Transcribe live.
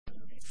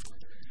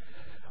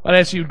I'd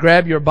ask you to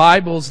grab your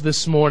Bibles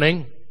this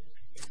morning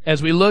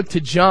as we look to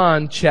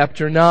John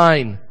chapter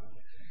 9.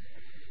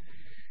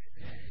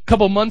 A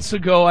couple months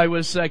ago, I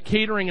was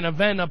catering an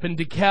event up in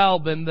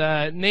DeKalb, and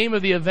the name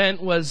of the event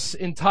was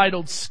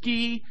entitled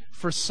Ski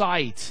for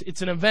Sight.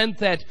 It's an event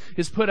that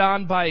is put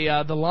on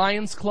by the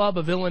Lions Club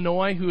of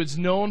Illinois, who is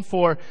known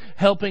for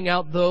helping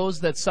out those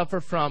that suffer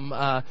from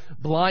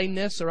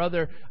blindness or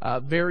other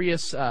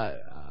various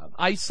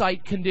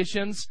eyesight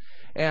conditions.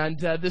 And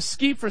the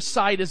Ski for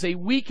Sight is a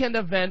weekend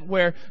event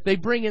where they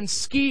bring in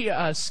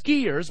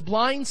skiers,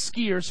 blind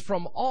skiers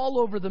from all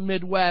over the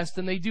Midwest,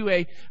 and they do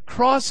a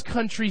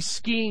cross-country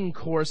skiing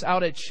course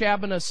out at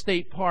Shabana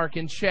State Park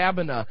in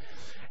Shabana.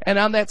 And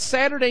on that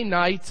Saturday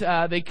night,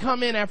 they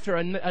come in after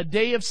a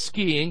day of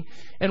skiing,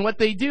 and what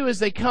they do is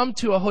they come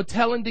to a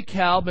hotel in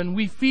DeKalb, and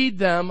we feed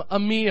them a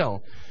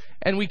meal.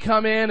 And we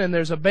come in, and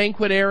there's a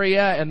banquet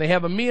area, and they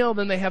have a meal,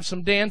 then they have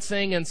some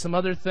dancing and some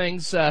other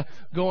things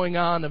going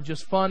on of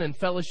just fun and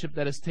fellowship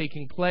that is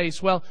taking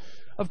place. Well,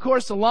 of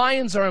course, the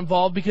Lions are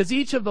involved because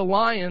each of the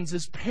Lions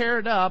is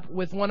paired up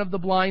with one of the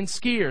blind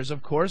skiers.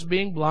 Of course,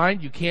 being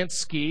blind, you can't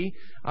ski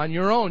on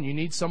your own. You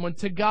need someone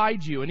to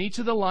guide you. And each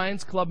of the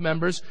Lions Club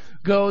members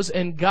goes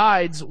and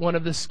guides one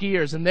of the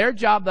skiers. And their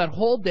job that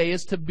whole day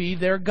is to be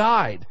their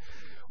guide.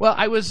 Well,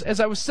 as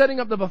I was setting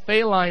up the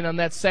buffet line on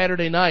that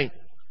Saturday night,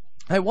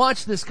 I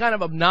watched this kind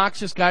of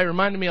obnoxious guy,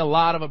 reminded me a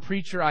lot of a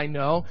preacher I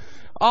know,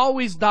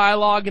 always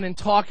dialoguing and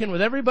talking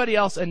with everybody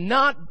else and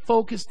not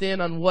focused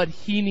in on what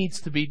he needs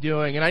to be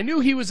doing. And I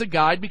knew he was a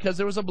guide because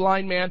there was a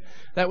blind man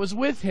that was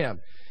with him.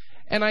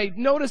 And I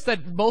noticed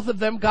that both of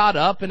them got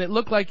up, and it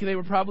looked like they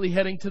were probably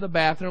heading to the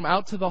bathroom,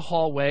 out to the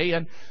hallway,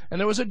 and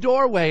there was a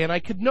doorway, and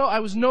I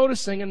was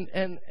noticing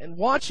and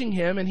watching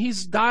him, and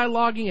he's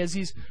dialoguing as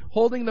he's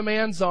holding the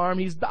man's arm.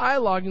 He's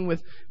dialoguing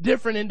with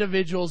different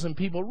individuals and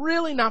people,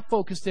 really not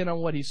focused in on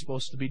what he's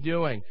supposed to be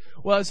doing.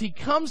 Well, as he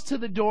comes to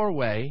the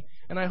doorway,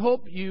 and I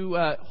hope you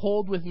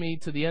hold with me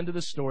to the end of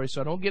the story so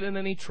I don't get in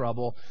any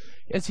trouble.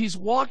 As he's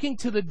walking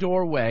to the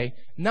doorway,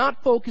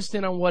 not focused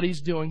in on what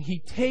he's doing, he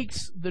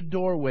takes the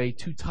doorway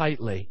too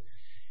tightly,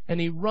 and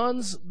he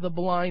runs the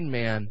blind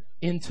man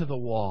into the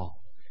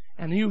wall.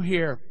 And you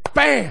hear,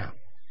 bam!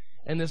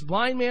 And this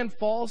blind man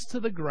falls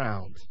to the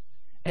ground,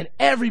 and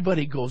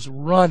everybody goes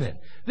running.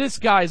 This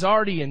guy's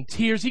already in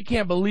tears. He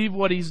can't believe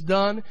what he's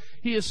done.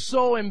 He is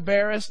so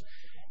embarrassed.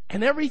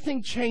 And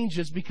everything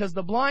changes because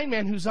the blind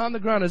man who's on the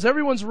ground, as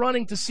everyone's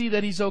running to see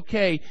that he's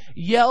okay,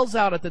 yells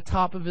out at the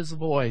top of his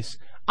voice,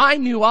 "I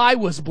knew I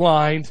was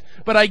blind,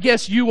 but I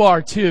guess you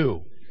are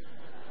too."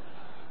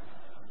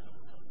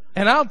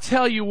 And I'll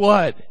tell you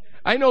what,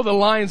 I know the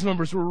Lions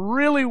members were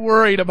really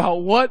worried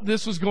about what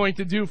this was going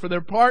to do for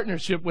their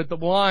partnership with the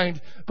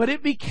blind, but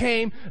it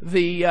became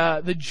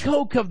the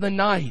joke of the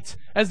night.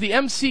 As the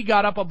MC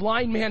got up, a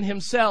blind man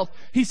himself,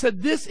 he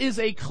said, "This is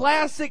a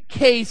classic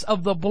case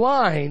of the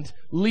blind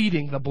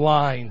leading the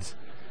blind."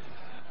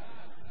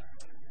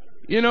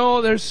 You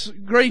know, there's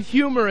great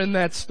humor in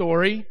that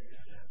story,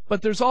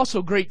 but there's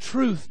also great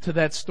truth to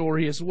that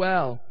story as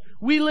well.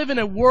 We live in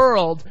a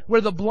world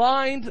where the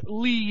blind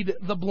lead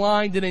the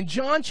blind, and in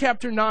John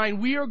chapter 9,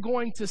 we are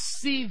going to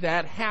see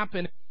that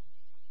happen.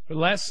 For the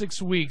last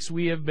 6 weeks,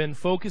 we have been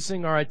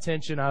focusing our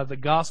attention out of the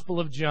Gospel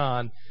of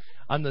John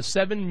on the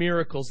 7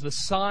 miracles, the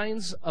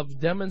signs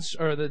of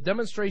the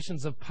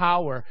demonstrations of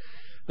power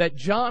that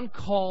John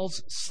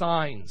calls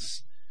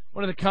signs.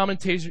 One of the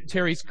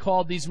commentaries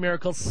called these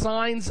miracles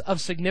signs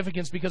of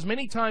significance because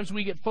many times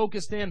we get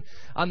focused in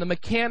on the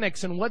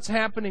mechanics and what's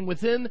happening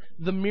within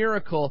the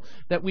miracle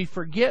that we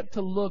forget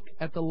to look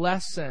at the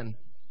lesson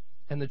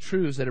and the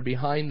truths that are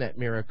behind that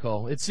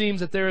miracle. It seems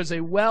that there is a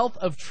wealth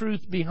of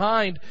truth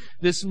behind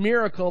this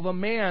miracle of a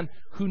man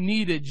who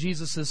needed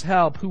Jesus'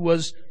 help, who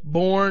was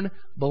born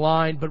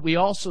blind. But we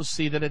also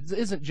see that it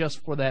isn't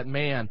just for that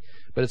man,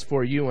 but it's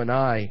for you and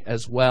I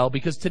as well.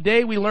 Because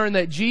today we learn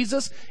that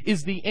Jesus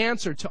is the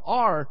answer to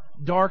our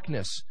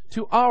darkness,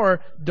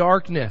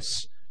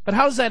 But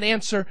how does that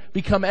answer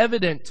become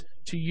evident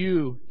to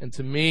you and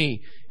to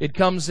me? It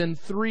comes in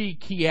 3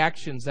 key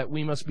actions that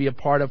we must be a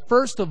part of.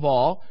 First of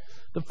all,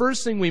 the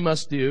first thing we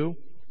must do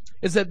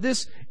is that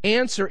this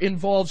answer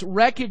involves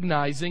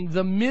recognizing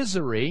the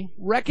misery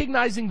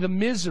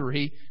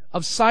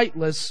of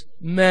sightless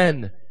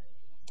men.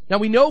 Now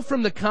we know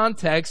from the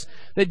context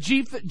that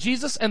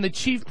Jesus and the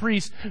chief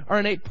priests are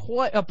in a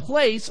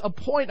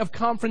point of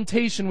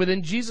confrontation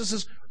within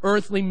Jesus'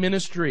 earthly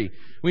ministry.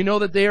 We know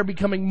that they are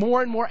becoming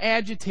more and more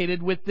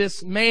agitated with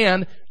this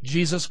man,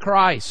 Jesus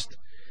Christ.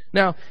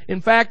 Now,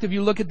 in fact, if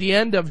you look at the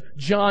end of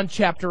John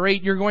chapter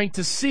 8, you're going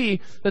to see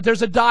that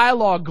there's a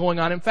dialogue going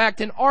on. In fact,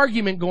 an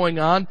argument going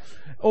on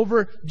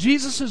over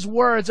Jesus'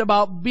 words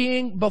about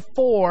being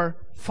before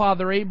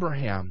Father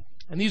Abraham.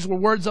 And these were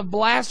words of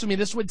blasphemy.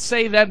 This would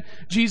say that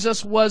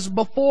Jesus was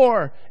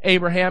before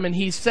Abraham, and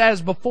he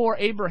says, "Before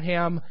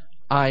Abraham,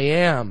 I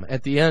am,"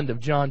 at the end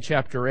of John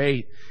chapter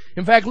 8.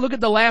 In fact, look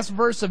at the last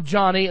verse of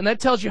John 8, and that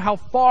tells you how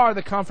far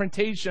the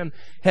confrontation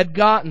had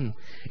gotten.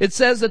 It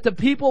says that the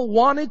people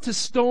wanted to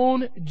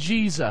stone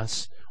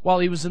Jesus while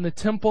he was in the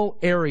temple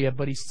area,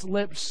 but he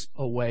slips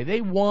away.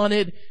 They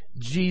wanted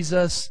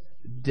Jesus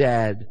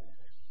dead.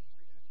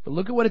 But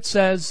look at what it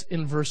says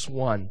in verse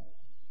 1.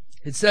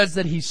 It says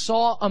that he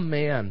saw a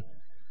man.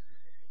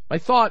 My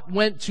thought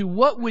went to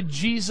what would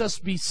Jesus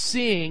be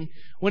seeing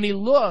when he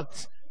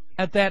looked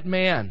at that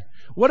man?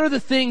 What are the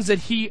things that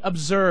he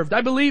observed?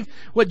 I believe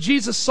what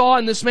Jesus saw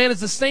in this man is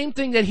the same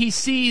thing that he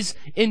sees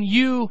in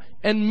you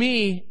and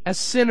me as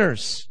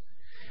sinners.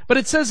 But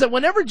it says that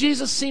whenever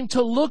Jesus seemed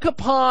to look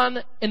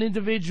upon an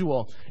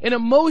individual, an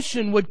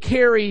emotion would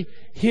carry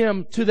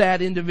him to that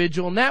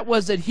individual, and that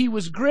was that he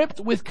was gripped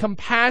with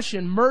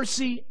compassion,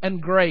 mercy, and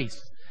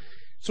grace.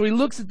 So he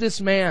looks at this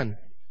man,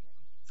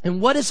 and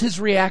what is his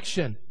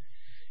reaction?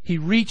 He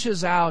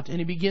reaches out and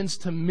he begins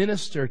to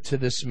minister to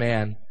this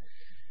man.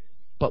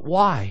 But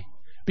why?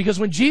 Because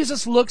when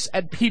Jesus looks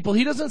at people,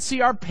 he doesn't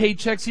see our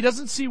paychecks, he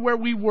doesn't see where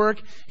we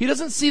work, he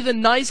doesn't see the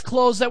nice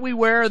clothes that we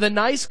wear, or the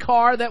nice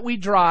car that we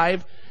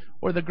drive,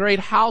 or the great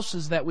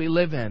houses that we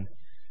live in.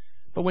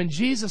 But when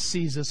Jesus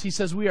sees us, he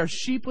says we are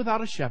sheep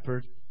without a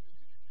shepherd.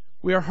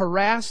 We are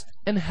harassed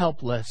and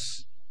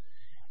helpless.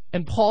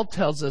 And Paul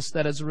tells us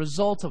that as a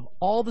result of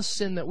all the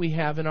sin that we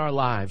have in our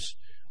lives,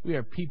 we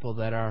are people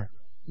that are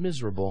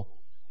miserable.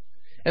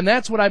 And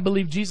that's what I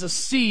believe Jesus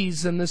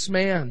sees in this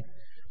man.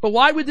 But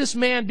why would this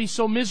man be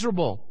so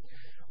miserable?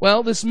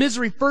 Well, this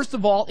misery, first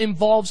of all,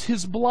 involves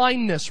his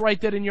blindness.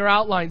 Write that in your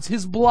outlines.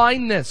 His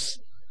blindness.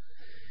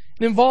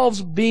 It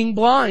involves being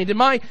blind. In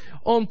my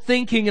own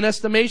thinking and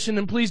estimation,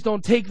 and please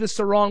don't take this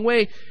the wrong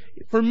way,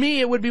 for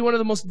me it would be one of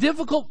the most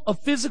difficult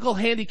of physical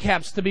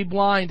handicaps to be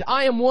blind.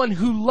 I am one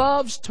who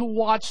loves to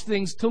watch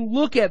things, to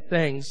look at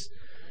things,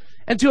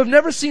 and to have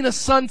never seen a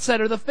sunset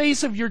or the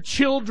face of your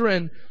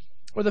children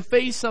or the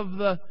face of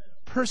the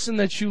person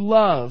that you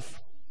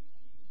love.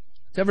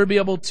 To ever be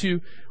able to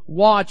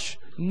watch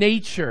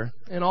nature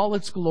in all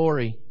its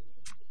glory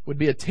would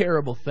be a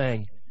terrible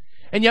thing.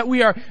 And yet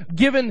we are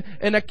given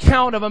an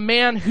account of a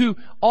man who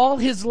all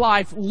his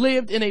life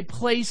lived in a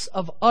place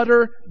of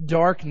utter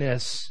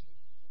darkness.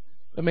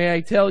 But may I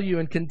tell you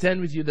and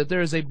contend with you that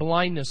there is a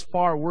blindness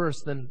far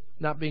worse than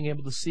not being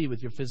able to see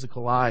with your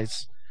physical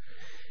eyes.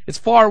 It's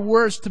far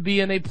worse to be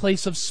in a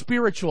place of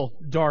spiritual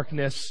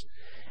darkness.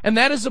 And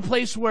that is a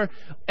place where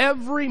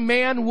every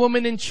man,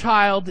 woman, and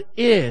child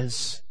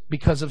is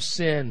because of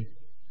sin.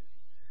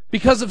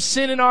 Because of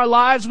sin in our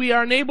lives, we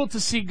are unable to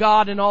see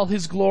God in all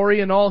His glory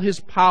and all His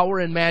power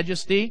and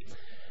majesty.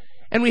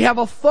 And we have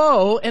a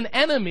foe, an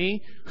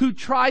enemy, who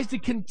tries to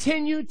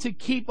continue to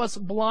keep us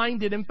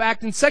blinded. In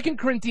fact, in 2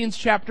 Corinthians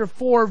chapter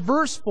 4,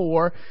 verse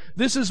 4,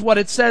 this is what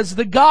it says: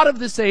 "The God of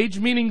this age,"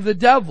 meaning the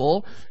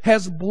devil,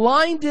 "has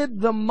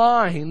blinded the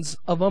minds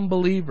of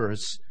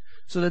unbelievers,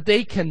 so that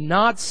they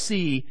cannot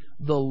see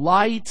the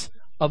light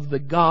of the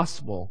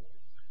gospel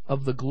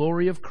of the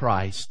glory of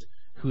Christ,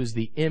 who is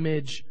the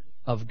image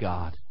of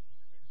God."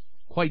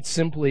 Quite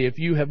simply, if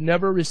you have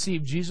never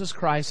received Jesus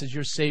Christ as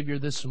your Savior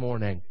this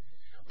morning,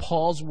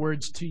 Paul's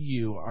words to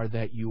you are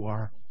that you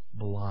are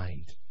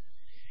blind.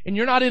 And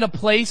you're not in a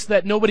place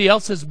that nobody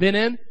else has been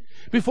in.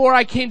 Before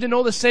I came to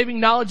know the saving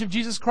knowledge of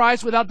Jesus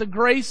Christ, without the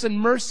grace and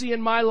mercy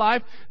in my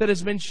life that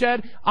has been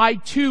shed, I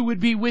too would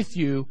be with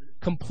you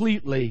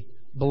completely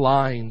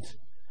blind.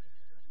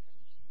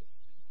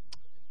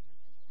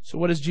 So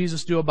what does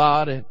Jesus do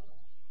about it?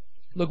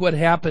 Look what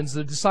happens.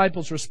 The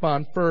disciples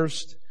respond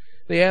first.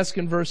 They ask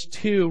in verse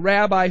 2,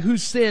 "Rabbi, who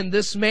sinned,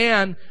 this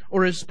man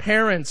or his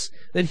parents,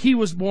 that he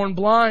was born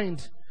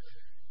blind?"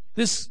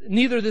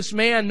 Neither this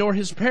man nor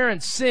his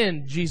parents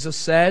sinned, Jesus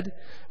said,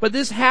 "but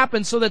this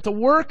happened so that the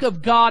work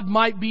of God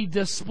might be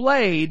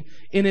displayed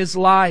in his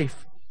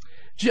life."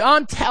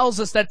 John tells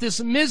us that this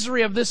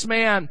misery of this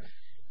man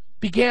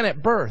began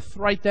at birth.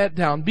 Write that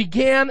down.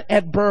 Began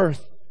at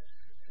birth.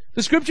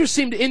 The scriptures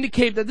seem to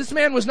indicate that this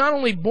man was not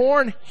only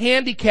born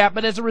handicapped,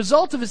 but as a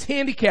result of his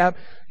handicap,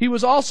 he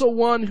was also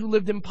one who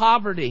lived in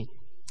poverty.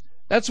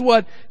 That's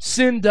what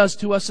sin does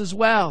to us as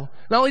well.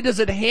 Not only does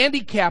it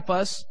handicap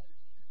us,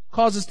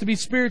 cause us to be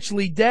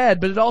spiritually dead,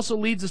 but it also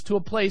leads us to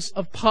a place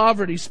of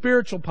poverty,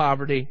 spiritual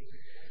poverty.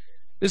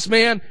 This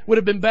man would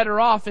have been better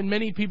off, in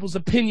many people's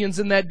opinions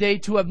in that day,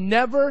 to have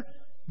never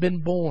been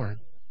born.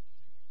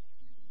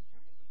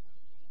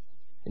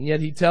 And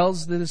yet he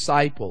tells the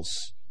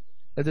disciples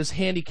that this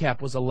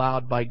handicap was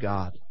allowed by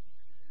God,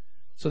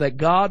 so that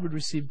God would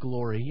receive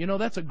glory. You know,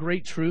 that's a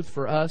great truth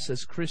for us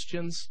as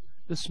Christians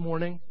this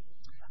morning.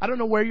 I don't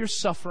know where you're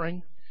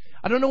suffering.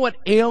 I don't know what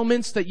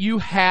ailments that you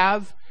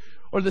have,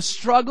 or the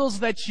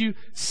struggles that you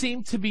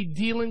seem to be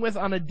dealing with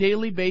on a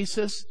daily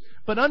basis.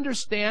 But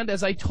understand,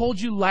 as I told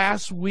you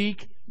last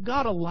week,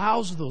 God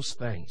allows those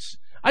things.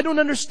 I don't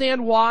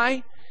understand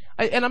why.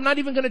 And I'm not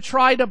even going to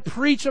try to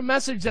preach a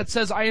message that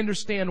says I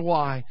understand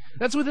why.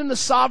 That's within the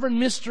sovereign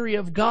mystery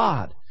of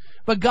God.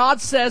 But God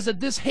says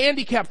that this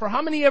handicap, for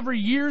how many ever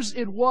years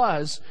it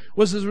was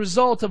as a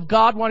result of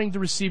God wanting to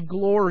receive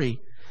glory.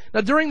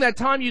 Now during that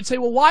time you'd say,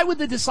 well, why would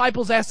the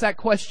disciples ask that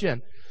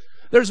question?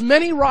 There's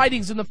many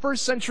writings in the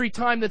first century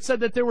time that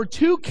said that there were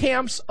two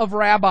camps of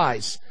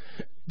rabbis.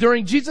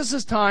 During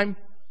Jesus' time,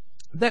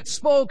 that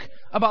spoke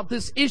about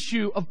this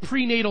issue of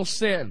prenatal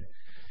sin.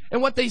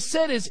 And what they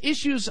said is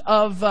issues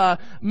of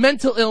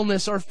mental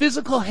illness or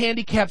physical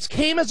handicaps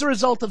came as a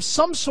result of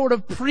some sort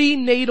of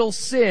prenatal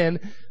sin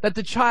that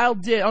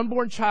the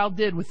unborn child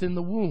did within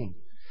the womb.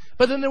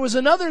 But then there was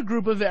another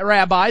group of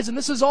rabbis, and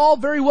this is all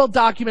very well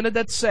documented,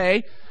 that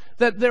say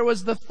that there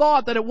was the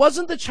thought that it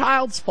wasn't the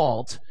child's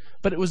fault,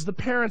 but it was the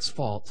parent's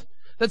fault.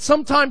 That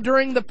sometime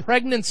during the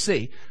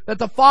pregnancy, that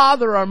the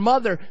father or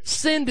mother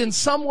sinned in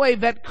some way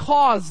that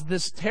caused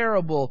this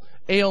terrible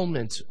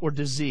ailment or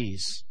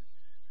disease.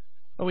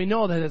 But we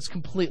know that it's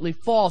completely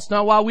false.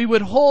 Now, while we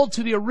would hold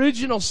to the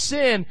original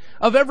sin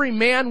of every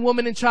man,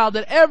 woman, and child,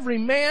 that every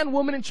man,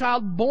 woman, and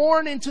child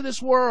born into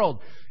this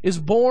world is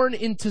born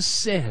into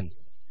sin,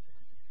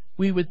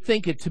 we would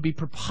think it to be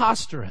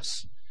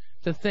preposterous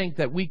to think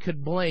that we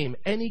could blame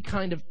any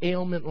kind of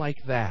ailment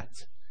like that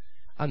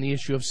on the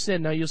issue of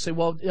sin. Now, you'll say,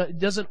 well,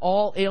 doesn't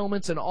all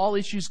ailments and all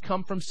issues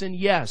come from sin?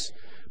 Yes.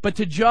 But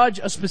to judge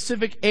a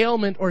specific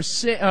ailment or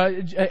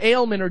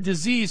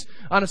disease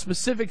on a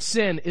specific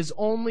sin is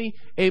only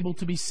able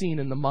to be seen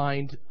in the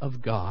mind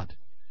of God.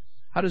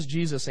 How does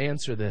Jesus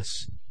answer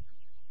this?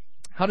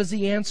 How does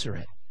he answer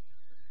it?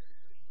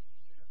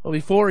 Well,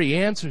 before he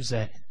answers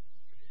it,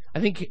 I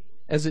think,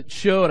 as it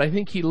showed, I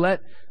think he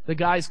let the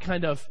guys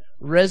kind of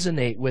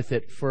resonate with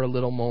it for a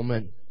little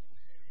moment.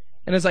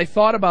 And as I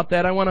thought about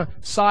that, I want to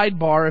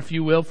sidebar, if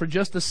you will, for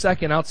just a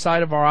second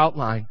outside of our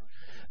outline.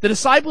 The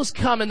disciples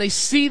come and they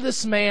see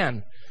this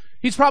man.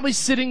 He's probably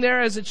sitting there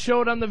as it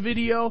showed on the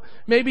video.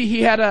 Maybe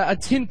he had a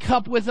tin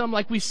cup with him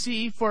like we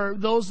see for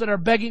those that are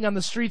begging on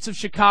the streets of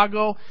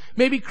Chicago.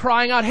 Maybe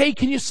crying out, hey,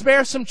 can you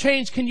spare some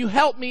change? Can you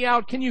help me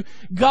out? Can you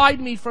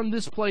guide me from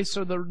this place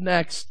or the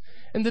next?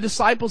 And the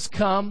disciples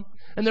come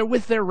and they're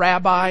with their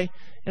rabbi.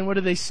 And what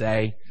do they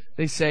say?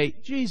 They say,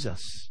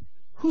 Jesus,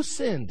 who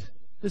sinned,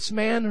 this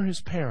man or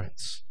his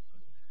parents?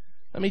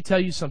 Let me tell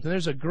you something.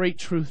 There's a great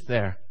truth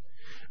there.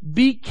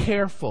 Be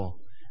careful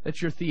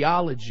that your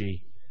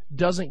theology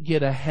doesn't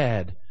get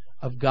ahead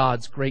of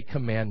God's great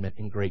commandment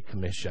and great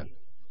commission.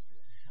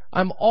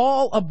 I'm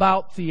all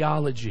about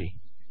theology.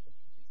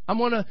 I'm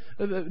one of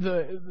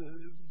the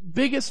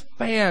biggest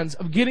fans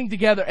of getting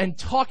together and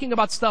talking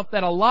about stuff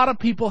that a lot of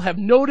people have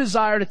no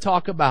desire to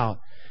talk about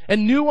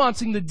and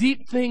nuancing the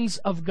deep things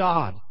of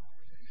God.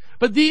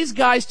 But these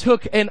guys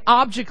took an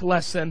object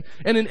lesson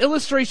and an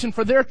illustration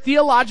for their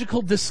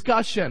theological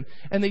discussion,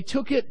 and they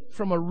took it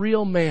from a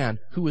real man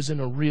who was in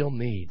a real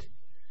need.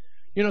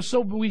 You know, so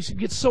we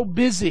get so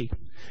busy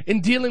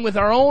in dealing with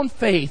our own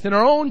faith and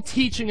our own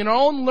teaching and our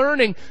own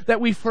learning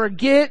that we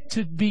forget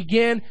to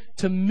begin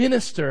to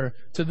minister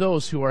to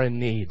those who are in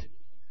need.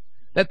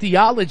 That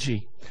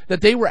theology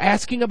that they were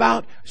asking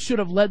about should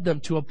have led them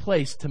to a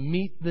place to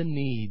meet the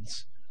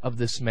needs of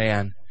this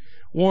man.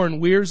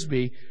 Warren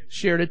Wiersbe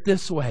shared it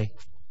this way.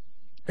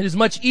 It is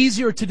much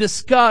easier to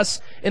discuss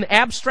an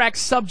abstract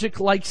subject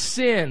like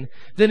sin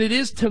than it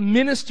is to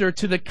minister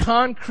to the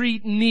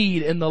concrete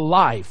need in the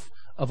life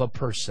of a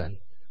person.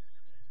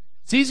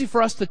 It's easy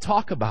for us to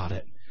talk about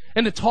it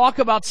and to talk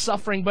about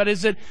suffering, but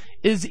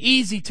is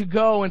easy to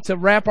go and to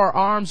wrap our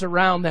arms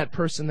around that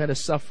person that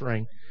is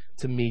suffering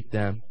to meet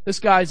them. This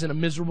guy's in a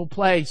miserable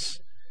place.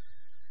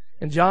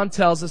 And John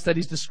tells us that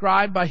he's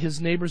described by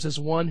his neighbors as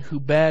one who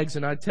begs.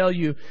 And I tell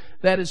you,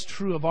 that is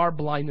true of our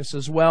blindness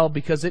as well,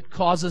 because it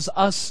causes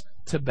us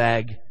to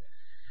beg.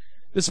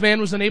 This man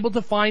was unable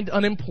to find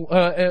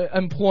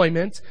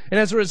employment, and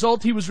as a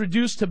result, he was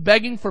reduced to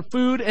begging for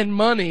food and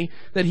money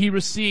that he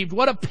received.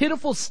 What a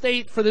pitiful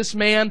state for this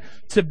man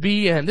to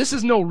be in. This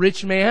is no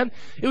rich man.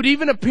 It would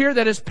even appear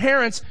that his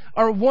parents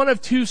are one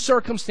of two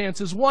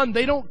circumstances. One,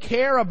 they don't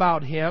care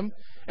about him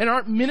and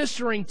aren't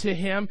ministering to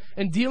him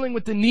and dealing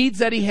with the needs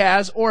that he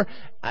has, or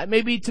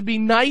maybe to be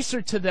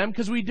nicer to them,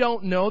 because we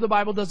don't know. The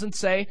Bible doesn't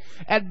say.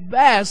 At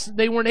best,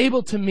 they weren't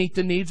able to meet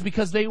the needs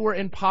because they were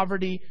in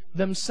poverty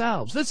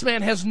themselves. This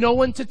man has no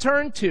one to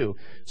turn to,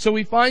 so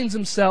he finds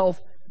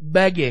himself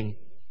begging.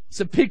 It's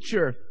a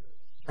picture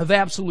of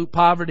absolute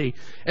poverty.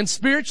 And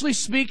spiritually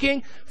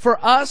speaking,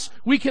 for us,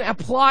 we can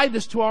apply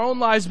this to our own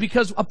lives,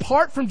 because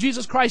apart from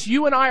Jesus Christ,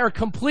 you and I are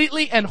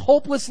completely and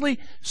hopelessly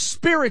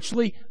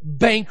spiritually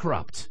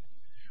bankrupt.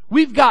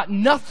 We've got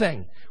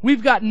nothing.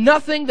 We've got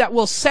nothing that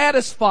will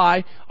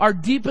satisfy our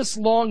deepest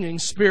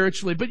longings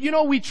spiritually. But you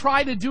know, we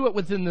try to do it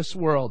within this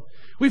world.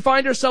 We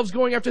find ourselves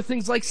going after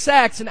things like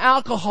sex and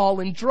alcohol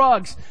and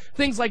drugs,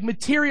 things like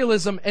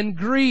materialism and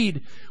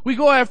greed. We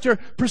go after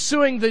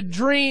pursuing the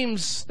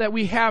dreams that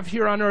we have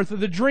here on earth, or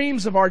the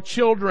dreams of our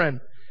children.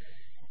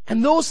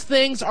 And those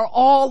things are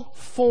all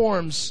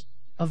forms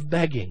of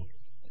begging.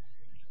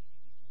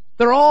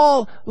 They're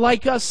all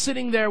like us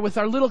sitting there with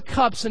our little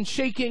cups and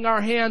shaking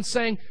our hands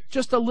saying,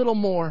 just a little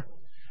more.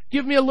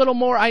 Give me a little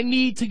more. I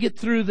need to get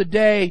through the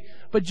day.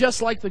 But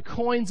just like the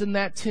coins in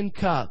that tin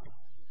cup,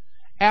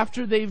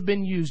 after they've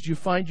been used, you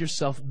find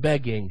yourself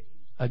begging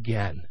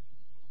again.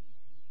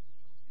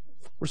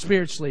 We're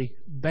spiritually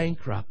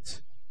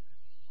bankrupt,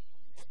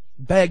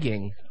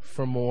 begging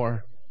for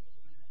more.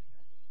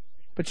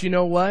 But you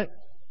know what?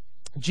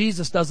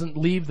 Jesus doesn't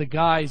leave the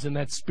guys in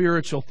that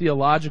spiritual,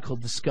 theological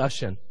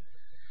discussion.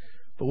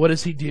 But what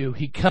does he do?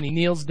 He comes, he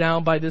kneels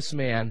down by this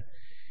man,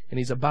 and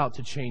he's about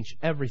to change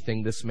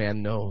everything this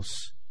man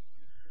knows.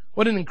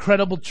 What an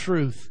incredible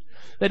truth.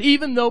 That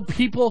even though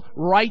people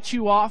write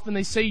you off and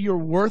they say you're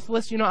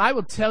worthless, I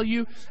will tell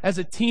you, as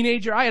a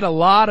teenager, I had a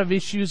lot of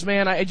issues,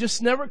 man. I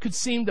just never could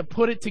seem to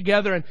put it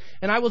together.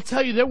 And I will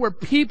tell you, there were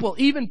people,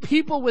 even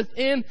people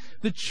within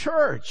the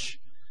church,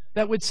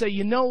 that would say,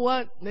 you know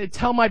what? They'd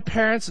tell my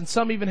parents, and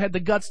some even had the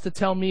guts to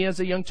tell me as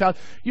a young child,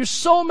 you're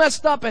so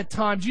messed up at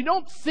times. You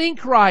don't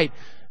think right.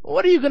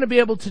 What are you going to be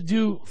able to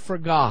do for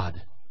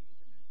God?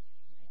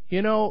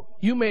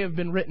 You may have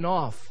been written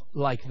off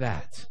like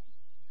that.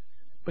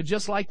 But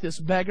just like this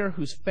beggar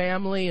whose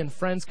family and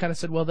friends kind of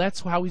said, well,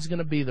 that's how he's going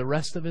to be the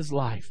rest of his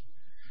life,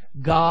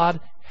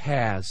 God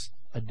has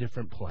a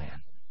different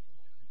plan.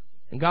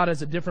 And God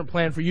has a different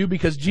plan for you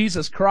because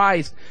Jesus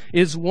Christ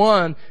is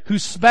one who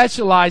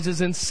specializes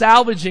in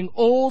salvaging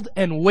old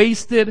and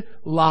wasted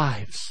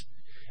lives.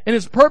 And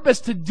His purpose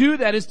to do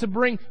that is to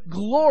bring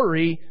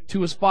glory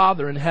to His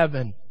Father in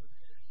heaven.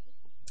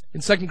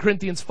 In 2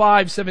 Corinthians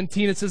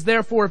 5:17 it says,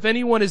 therefore, if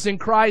anyone is in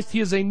Christ,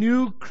 he is a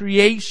new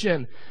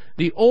creation.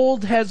 The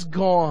old has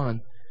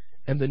gone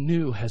and the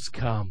new has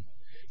come.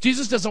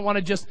 Jesus doesn't want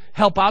to just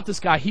help out this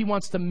guy. He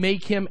wants to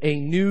make him a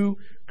new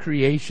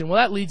creation.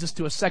 Well, that leads us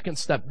to a second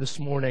step this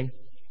morning.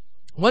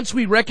 Once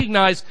we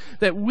recognize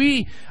that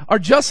we are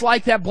just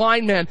like that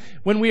blind man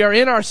when we are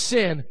in our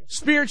sin,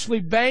 spiritually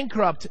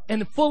bankrupt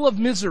and full of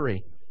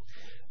misery,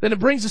 then it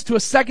brings us to a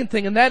second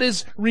thing, and that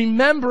is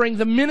remembering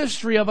the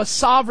ministry of a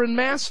sovereign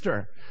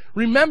master.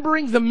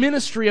 Remembering the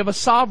ministry of a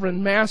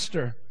sovereign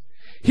master.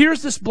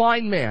 Here's this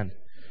blind man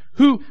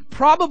who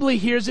probably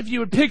hears, if you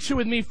would picture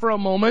with me for a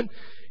moment,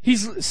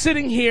 he's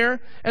sitting here,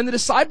 and the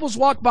disciples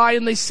walk by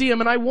and they see him,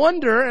 and I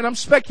wonder, and I'm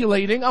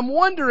speculating, I'm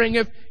wondering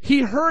if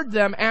he heard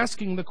them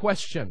asking the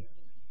question.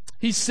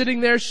 He's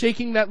sitting there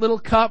shaking that little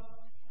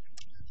cup,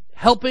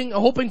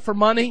 hoping for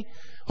money,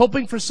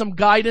 hoping for some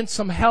guidance,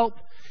 some help,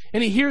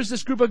 and he hears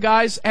this group of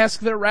guys ask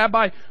their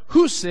rabbi,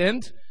 who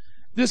sinned,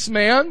 this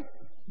man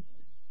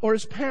or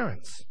his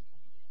parents?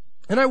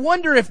 And I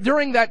wonder if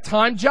during that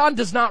time, John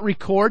does not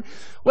record,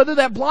 whether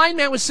that blind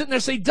man was sitting there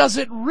saying, does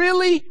it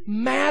really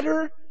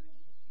matter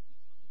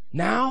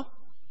now?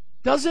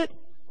 Does it?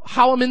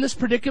 How I'm in this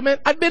predicament?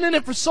 I've been in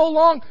it for so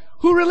long.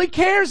 Who really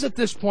cares at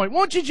this point?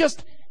 Won't you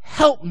just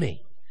help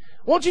me?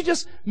 Won't you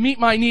just meet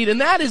my need? And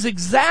that is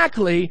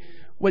exactly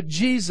what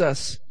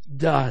Jesus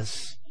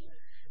does.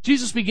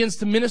 Jesus begins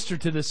to minister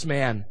to this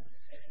man.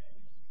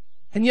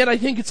 And yet I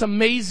think it's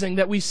amazing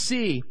that we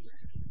see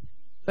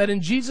that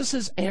in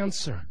Jesus'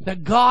 answer,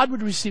 that God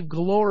would receive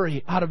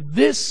glory out of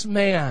this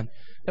man,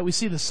 that we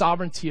see the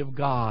sovereignty of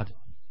God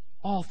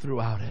all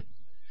throughout it.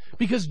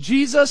 Because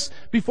Jesus,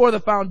 before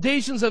the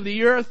foundations of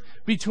the earth,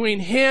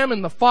 between Him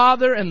and the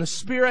Father and the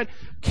Spirit,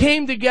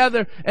 came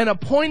together and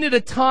appointed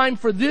a time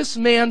for this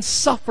man's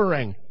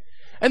suffering.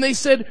 And they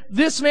said,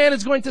 this man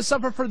is going to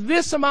suffer for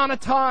this amount of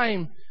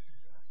time,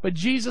 but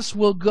Jesus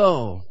will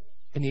go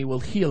and He will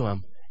heal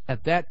him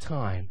at that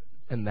time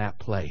and that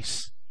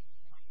place.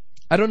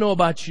 I don't know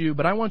about you,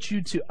 but I want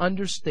you to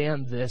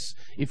understand this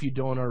if you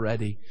don't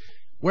already.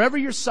 Wherever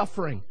you're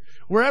suffering,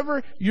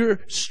 wherever you're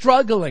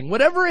struggling,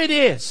 whatever it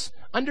is,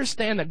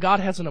 understand that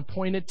God has an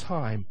appointed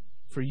time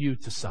for you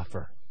to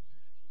suffer.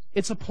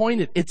 It's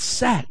appointed. It's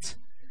set.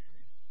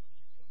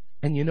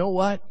 And you know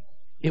what?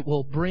 It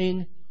will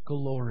bring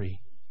glory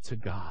to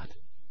God.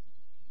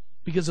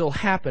 Because it'll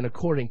happen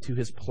according to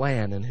His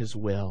plan and His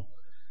will.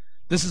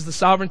 This is the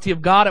sovereignty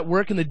of God at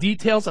work in the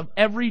details of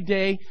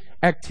everyday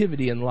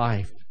activity in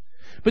life.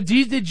 But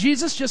did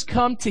Jesus just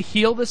come to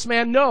heal this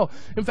man? No.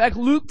 In fact,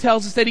 Luke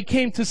tells us that He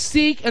came to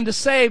seek and to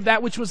save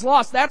that which was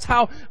lost. That's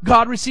how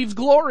God receives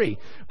glory.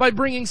 By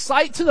bringing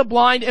sight to the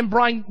blind and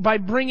by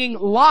bringing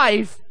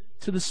life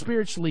to the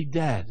spiritually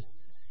dead.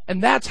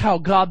 And that's how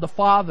God the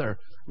Father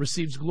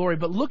receives glory.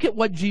 But look at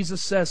what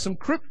Jesus says. Some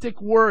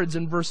cryptic words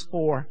in verse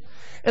 4.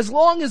 As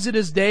long as it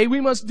is day,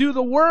 we must do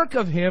the work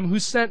of Him who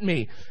sent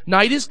me.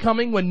 Night is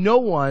coming when no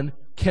one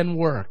can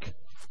work.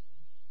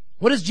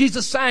 What is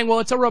Jesus saying? Well,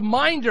 it's a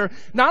reminder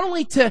not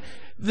only to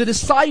the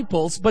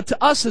disciples, but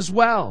to us as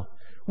well.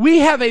 We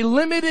have a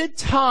limited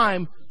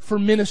time for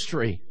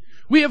ministry.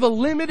 We have a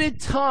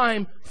limited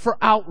time for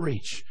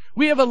outreach.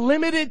 We have a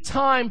limited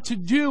time to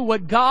do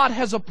what God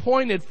has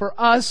appointed for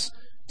us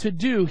to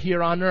do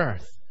here on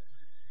earth.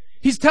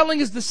 He's telling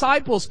His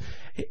disciples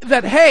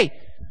that, hey,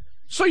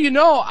 so you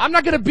know, I'm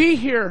not going to be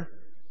here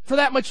for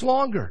that much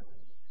longer.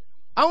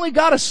 I only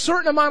got a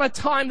certain amount of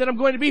time that I'm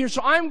going to be here,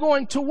 so I'm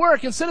going to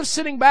work. Instead of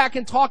sitting back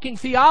and talking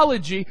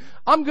theology,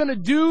 I'm going to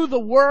do the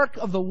work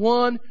of the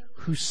one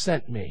who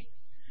sent me.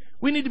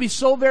 We need to be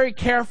so very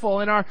careful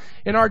in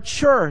our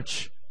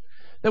church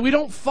that we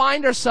don't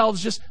find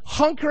ourselves just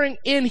hunkering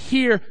in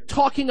here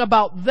talking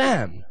about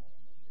them,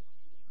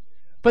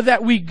 but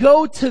that we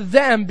go to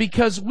them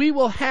because we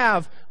will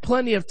have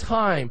plenty of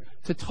time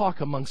to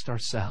talk amongst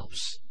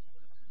ourselves.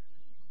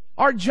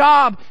 Our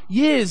job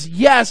is,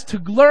 yes, to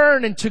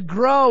learn and to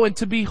grow and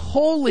to be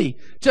holy,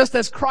 just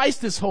as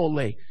Christ is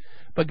holy.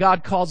 But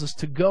God calls us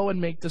to go and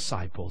make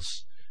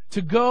disciples,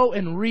 to go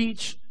and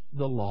reach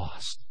the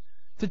lost,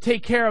 to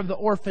take care of the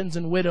orphans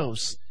and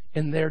widows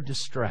in their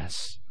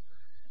distress,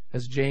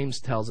 as James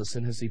tells us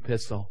in his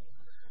epistle.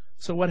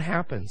 So what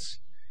happens?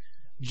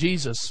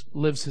 Jesus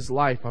lives his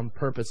life on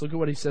purpose. Look at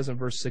what he says in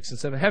verse 6 and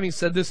 7. Having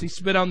said this, he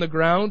spit on the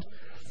ground.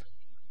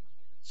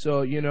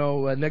 So,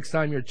 next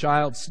time your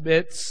child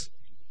spits,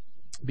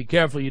 be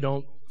careful you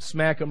don't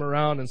smack him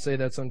around and say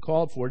that's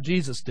uncalled for.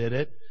 Jesus did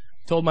it.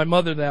 Told my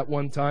mother that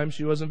one time.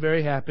 She wasn't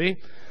very happy.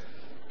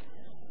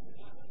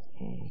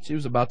 She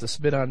was about to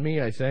spit on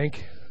me, I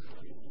think.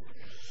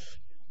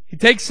 He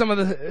takes some of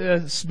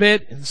the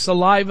spit and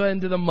saliva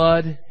into the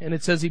mud, and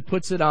it says he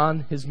puts it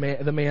on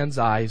the man's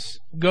eyes.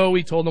 Go,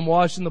 he told him,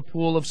 wash in the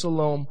pool of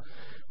Siloam,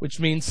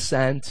 which means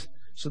sent.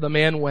 So the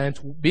man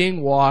went,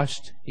 being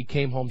washed, he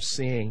came home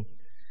seeing.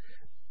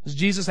 Does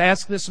Jesus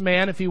ask this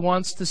man if he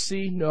wants to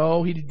see?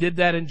 No, he did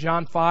that in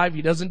John 5.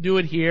 He doesn't do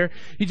it here.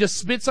 He just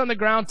spits on the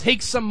ground,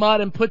 takes some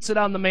mud, and puts it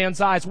on the man's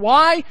eyes.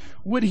 Why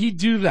would he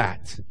do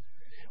that?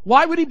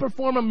 Why would he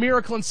perform a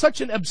miracle in such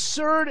an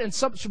absurd and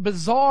such a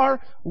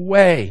bizarre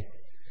way?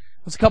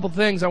 There's a couple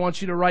things I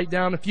want you to write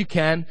down if you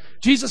can.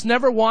 Jesus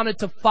never wanted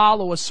to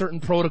follow a certain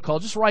protocol.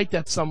 Just write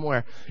that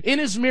somewhere. In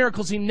his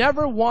miracles, he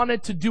never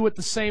wanted to do it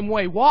the same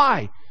way.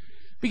 Why?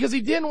 Because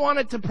he didn't want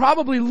it to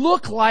probably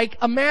look like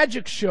a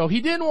magic show.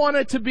 He didn't want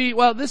it to be,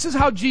 well, this is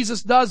how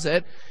Jesus does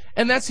it,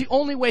 and that's the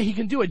only way he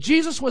can do it.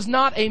 Jesus was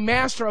not a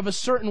master of a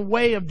certain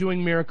way of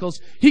doing miracles.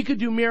 He could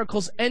do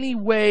miracles any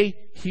way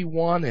he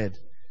wanted.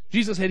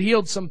 Jesus had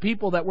healed some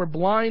people that were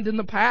blind in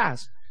the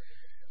past,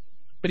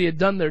 but he had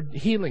done their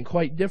healing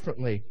quite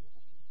differently.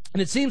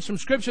 And it seems from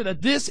Scripture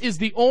that this is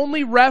the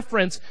only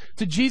reference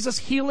to Jesus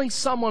healing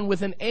someone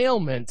with an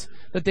ailment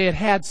that they had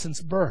had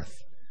since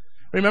birth.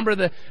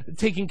 Remember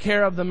taking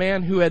care of the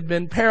man who had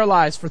been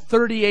paralyzed for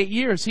 38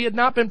 years. He had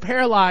not been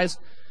paralyzed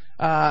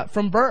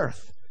from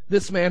birth.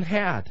 This man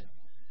had.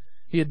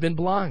 He had been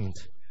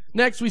blind.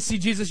 Next, we see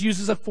Jesus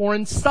uses a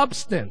foreign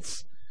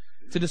substance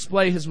to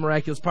display his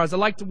miraculous powers. I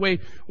like the way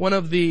one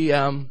of the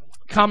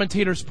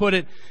commentators put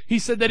it. He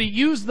said that he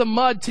used the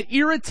mud to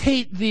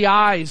irritate the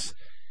eyes,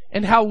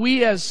 and how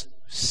we as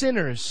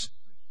sinners,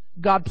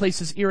 God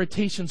places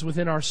irritations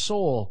within our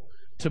soul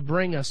to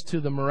bring us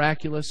to the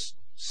miraculous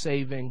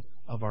saving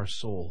of our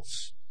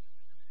souls.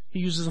 He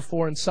uses a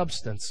foreign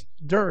substance,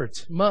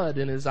 dirt, mud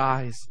in his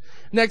eyes.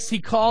 Next, he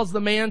calls the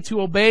man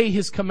to obey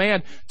his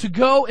command, to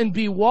go and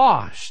be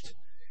washed.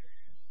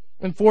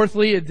 And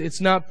fourthly,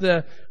 it's not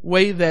the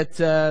way that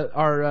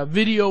our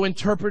video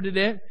interpreted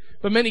it,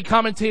 but many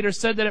commentators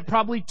said that it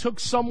probably took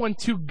someone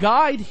to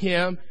guide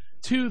him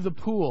to the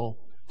pool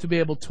to be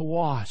able to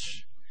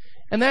wash.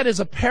 And that is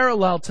a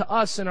parallel to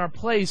us in our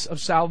place of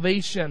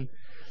salvation.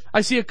 I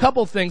see a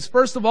couple things.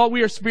 First of all,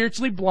 we are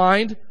spiritually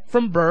blind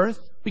from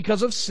birth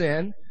because of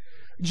sin.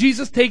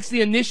 Jesus takes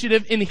the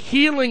initiative in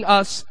healing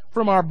us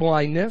from our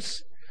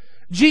blindness.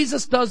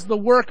 Jesus does the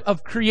work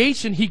of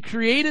creation. He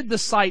created the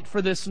sight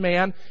for this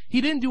man.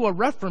 He didn't do a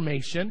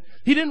reformation.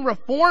 He didn't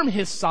reform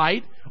his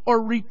sight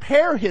or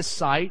repair his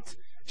sight,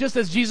 just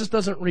as Jesus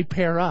doesn't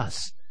repair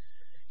us.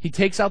 He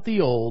takes out the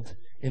old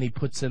and he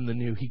puts in the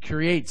new. He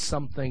creates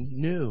something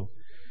new.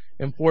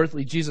 And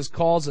fourthly, Jesus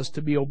calls us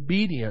to be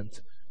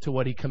obedient to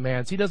what he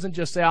commands. He doesn't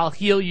just say, I'll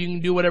heal you, you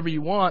can do whatever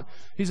you want.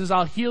 He says,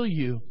 I'll heal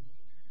you,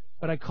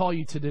 but I call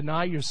you to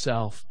deny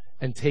yourself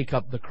and take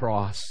up the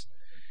cross.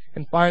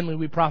 And finally,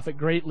 we profit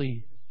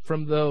greatly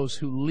from those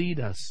who lead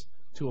us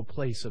to a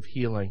place of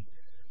healing,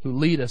 who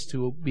lead us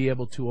to be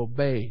able to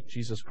obey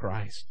Jesus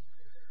Christ.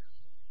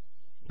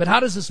 But how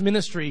does this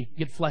ministry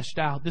get fleshed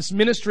out? This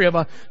ministry of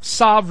a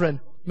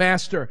sovereign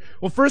master.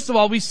 Well, first of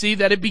all, we see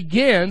that it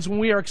begins when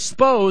we are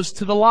exposed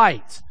to the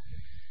light.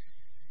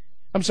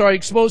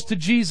 Exposed to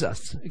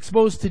Jesus.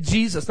 Exposed to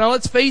Jesus. Now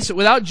let's face it,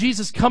 without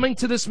Jesus coming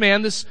to this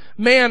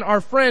man,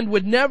 our friend,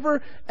 would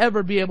never,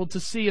 ever be able to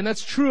see. And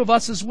that's true of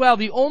us as well.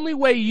 The only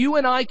way you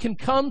and I can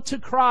come to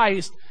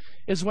Christ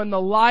is when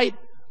the light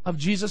of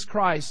Jesus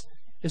Christ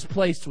is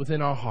placed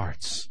within our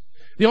hearts.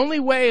 The only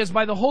way is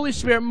by the Holy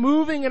Spirit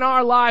moving in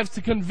our lives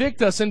to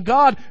convict us and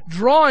God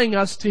drawing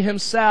us to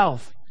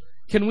Himself.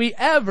 Can we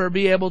ever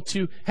be able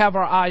to have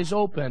our eyes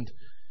opened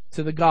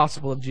to the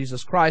gospel of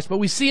Jesus Christ? But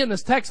we see in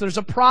this text there's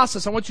a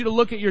process. I want you to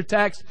look at your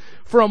text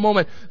for a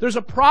moment. There's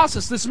a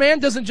process. This man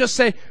doesn't just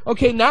say,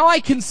 okay, now I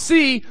can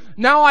see,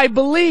 now I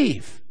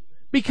believe.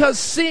 Because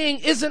seeing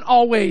isn't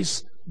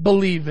always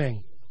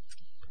believing.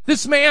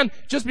 This man,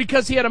 just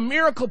because he had a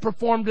miracle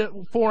performed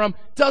for him,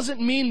 doesn't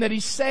mean that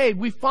he's saved.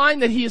 We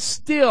find that he is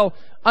still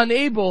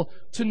unable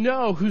to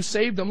know who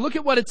saved him. Look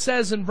at what it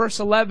says in verse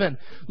 11.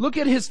 Look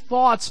at his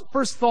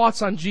first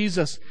thoughts on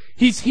Jesus.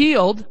 He's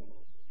healed.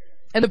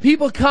 And the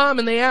people come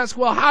and they ask,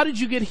 well, how did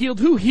you get healed?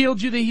 Who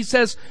healed you? He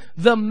says,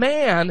 the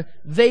man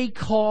they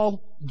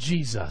call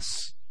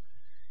Jesus.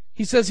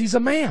 He says he's a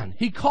man.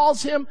 He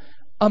calls him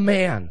a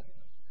man.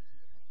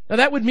 Now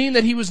that would mean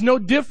that he was no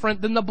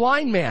different than the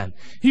blind man.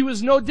 He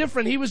was no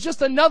different. He was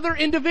just another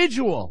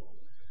individual.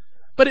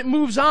 But it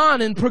moves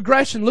on in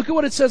progression. Look at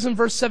what it says in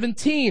verse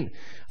 17.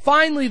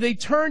 Finally, they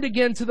turned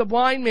again to the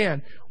blind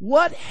man.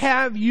 What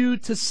have you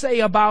to say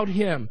about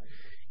him?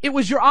 It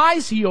was your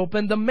eyes he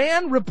opened. The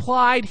man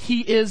replied,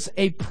 he is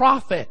a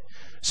prophet.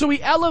 So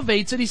he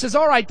elevates it. He says,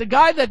 all right, the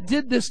guy that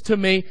did this to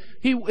me,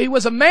 he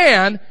was a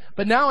man,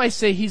 but now I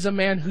say he's a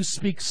man who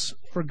speaks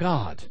for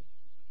God.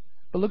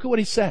 But look at what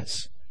he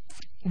says.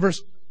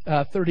 Verse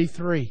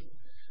 33.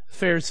 The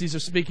Pharisees are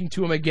speaking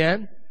to him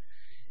again,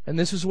 and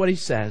this is what he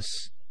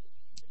says.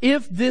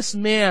 If this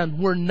man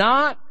were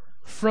not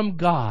from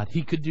God,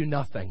 he could do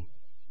nothing.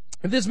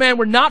 If this man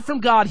were not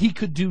from God, he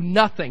could do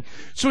nothing.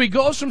 So he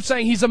goes from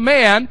saying he's a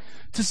man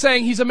to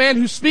saying he's a man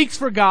who speaks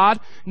for God.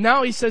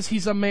 Now he says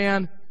he's a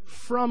man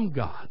from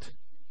God.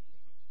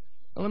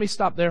 Now let me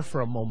stop there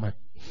for a moment.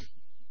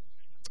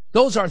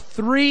 Those are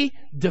three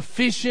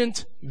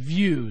deficient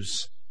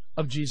views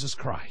of Jesus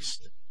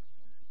Christ.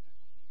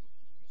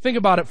 Think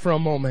about it for a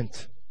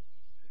moment.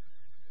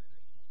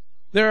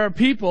 There are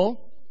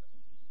people,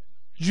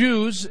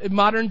 Jews,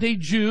 modern-day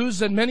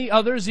Jews, and many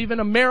others, even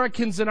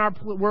Americans in our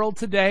world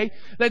today,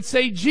 that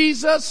say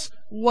Jesus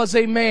was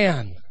a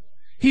man.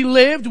 He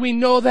lived. We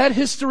know that.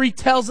 History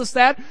tells us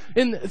that.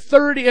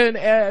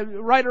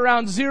 Right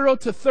around 0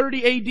 to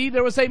 30 AD,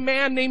 there was a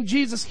man named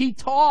Jesus. He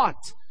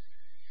taught.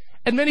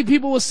 And many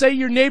people will say,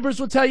 your neighbors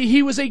will tell you,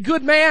 he was a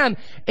good man,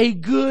 a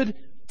good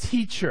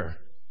teacher.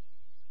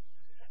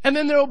 And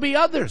then there will be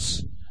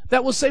others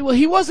that will say, well,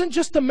 he wasn't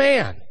just a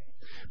man.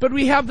 But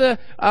we have the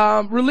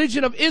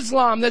religion of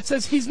Islam that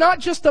says he's not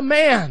just a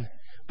man,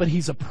 but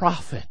he's a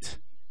prophet.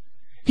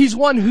 He's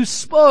one who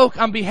spoke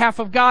on behalf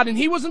of God, and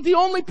he wasn't the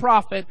only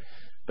prophet,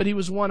 but he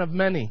was one of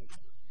many.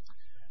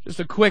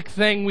 Just a quick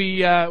thing,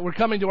 we're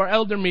coming to our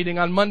elder meeting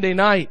on Monday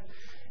night,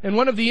 and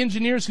one of the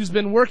engineers who's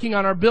been working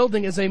on our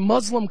building is a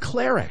Muslim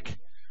cleric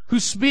who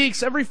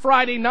speaks every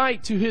Friday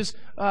night to his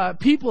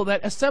people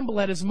that assemble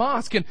at his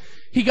mosque. And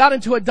he got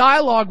into a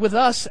dialogue with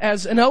us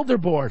as an elder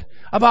board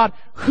about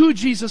who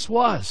Jesus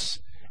was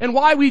and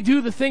why we do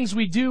the things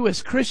we do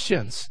as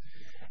Christians.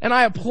 And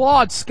I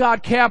applaud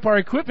Scott Capp, our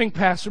equipping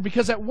pastor,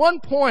 because at one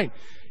point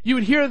you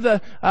would hear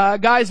the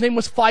guy's name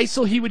was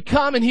Faisal. He would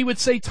come and he would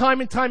say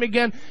time and time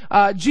again,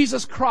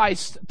 Jesus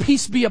Christ,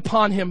 peace be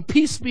upon him,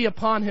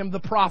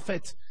 the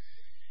prophet.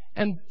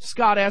 And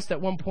Scott asked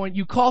at one point,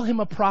 you call him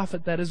a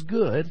prophet, that is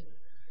good,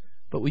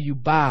 but will you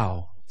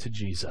bow to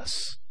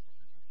Jesus?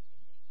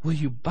 Will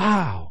you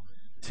bow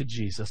to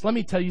Jesus? Let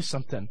me tell you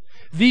something.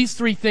 These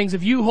three things,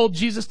 if you hold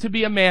Jesus to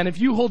be a man,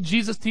 if you hold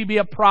Jesus to be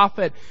a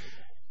prophet,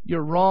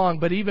 you're wrong.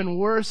 But even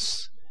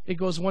worse, it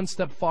goes one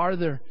step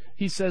farther.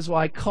 He says, well,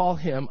 I call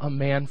him a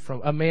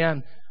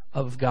man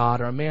of God,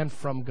 or a man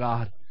from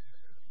God.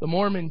 The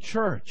Mormon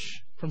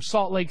Church from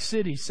Salt Lake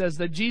City says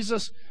that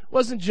Jesus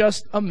wasn't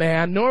just a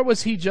man, nor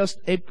was he just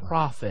a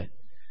prophet,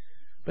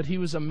 but he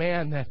was a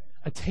man that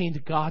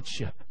attained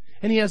godship.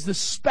 And he has this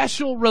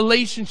special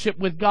relationship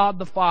with God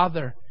the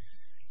Father.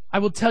 I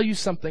will tell you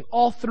something.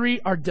 All three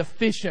are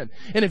deficient.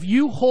 And if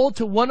you hold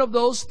to one of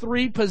those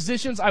three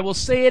positions, I will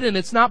say it and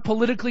it's not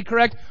politically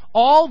correct,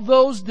 all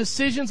those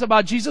decisions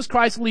about Jesus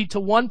Christ lead to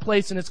one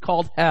place, and it's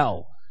called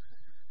hell.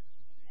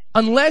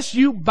 Unless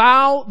you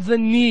bow the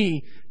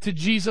knee to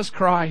Jesus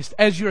Christ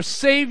as your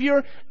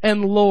Savior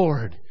and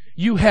Lord,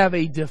 you have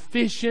a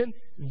deficient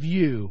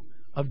view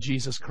of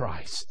Jesus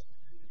Christ.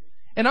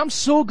 And I'm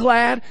so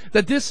glad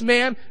that this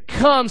man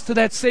comes to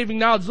that saving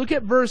knowledge. Look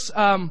at verse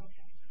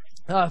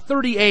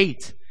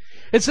 38.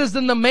 It says,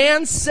 then the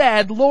man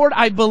said, Lord,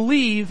 I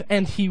believe,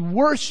 and he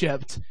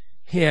worshiped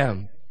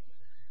him.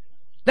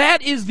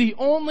 That is the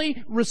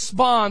only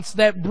response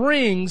that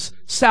brings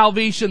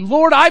salvation.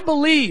 Lord, I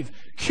believe.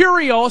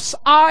 Kurios,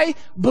 I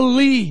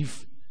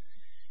believe.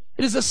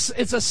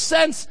 It's a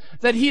sense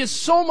that he is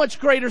so much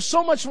greater,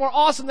 so much more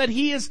awesome, that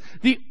he is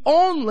the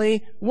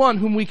only one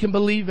whom we can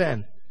believe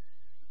in.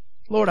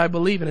 Lord, I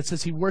believe. And it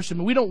says he worshiped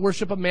him. We don't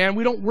worship a man.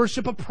 We don't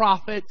worship a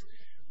prophet.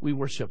 We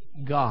worship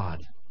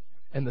God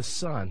and the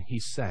Son he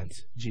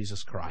sent,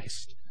 Jesus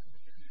Christ.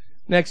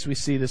 Next, we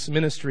see this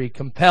ministry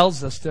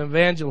compels us to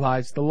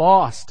evangelize the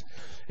lost.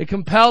 It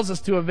compels us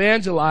to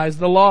evangelize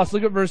the lost.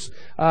 Look at verse,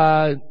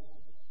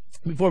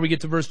 before we get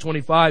to verse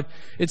 25.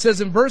 It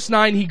says in verse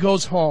 9, he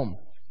goes home.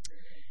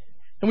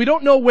 And we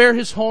don't know where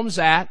his home's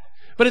at,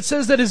 but it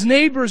says that his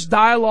neighbors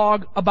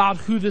dialogue about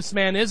who this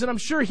man is, and I'm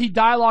sure he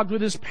dialogued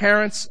with his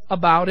parents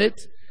about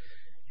it,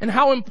 and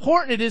how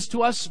important it is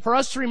for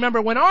us to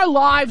remember when our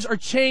lives are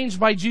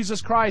changed by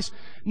Jesus Christ,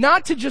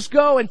 not to just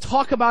go and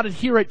talk about it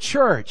here at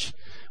church,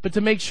 but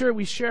to make sure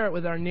we share it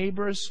with our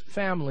neighbors,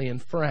 family,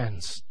 and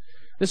friends.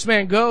 This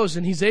man goes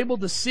and he's able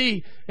to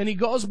see, and he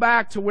goes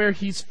back to where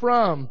he's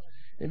from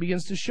and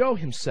begins to show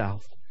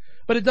himself.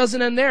 But it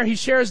doesn't end there. He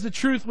shares the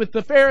truth with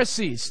the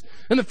Pharisees.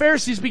 And the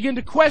Pharisees begin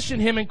to question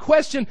him and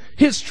question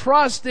his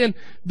trust in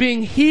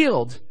being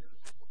healed.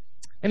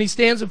 And he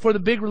stands before the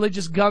big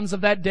religious guns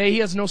of that day. He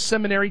has no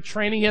seminary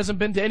training. He hasn't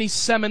been to any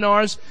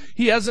seminars.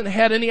 He hasn't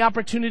had any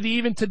opportunity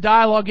even to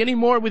dialogue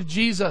anymore with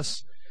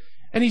Jesus.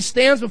 And he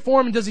stands before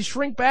him, and does he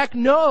shrink back?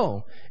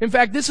 No. In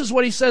fact, this is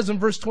what he says in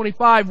verse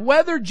 25.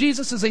 Whether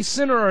Jesus is a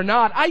sinner or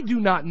not, I do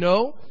not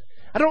know.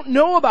 I don't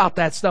know about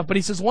that stuff. But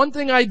he says, one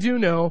thing I do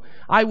know,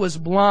 I was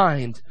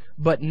blind,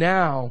 but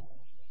now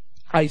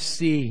I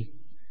see.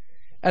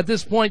 At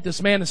this point,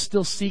 this man is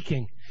still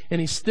seeking,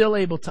 and he's still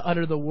able to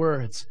utter the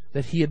words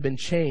that he had been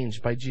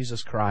changed by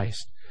Jesus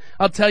Christ.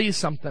 I'll tell you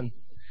something.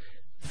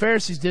 The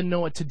Pharisees didn't know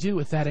what to do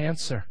with that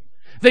answer.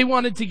 They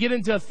wanted to get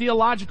into a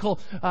theological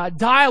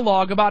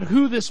dialogue about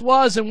who this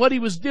was and what he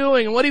was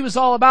doing and what he was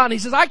all about. And he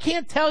says, I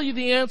can't tell you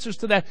the answers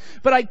to that,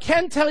 but I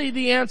can tell you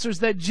the answers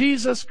that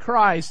Jesus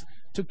Christ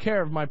took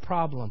care of my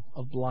problem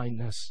of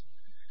blindness.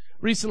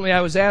 Recently,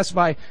 I was asked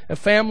by a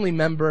family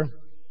member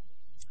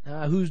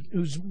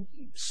who's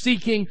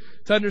seeking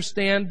to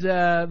understand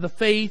the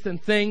faith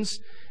and things.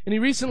 And he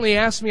recently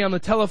asked me on the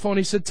telephone,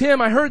 he said,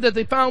 Tim, I heard that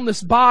they found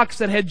this box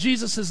that had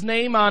Jesus'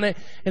 name on it,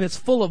 and it's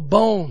full of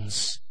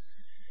bones.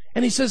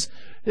 And he says,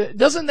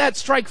 doesn't that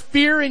strike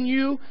fear in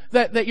you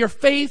that your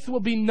faith will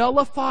be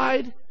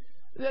nullified?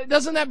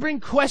 Doesn't that bring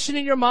question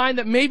in your mind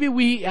that maybe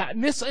we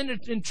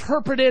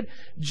misinterpreted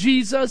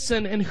Jesus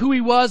and who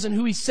he was and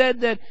who he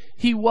said that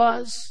he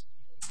was?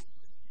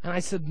 And I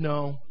said,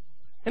 no.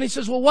 And he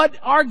says, well, what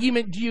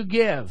argument do you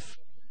give?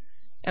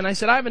 And I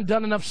said, I haven't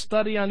done enough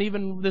study on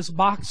even this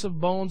box of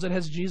bones that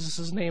has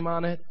Jesus' name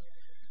on it.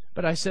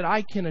 But I said,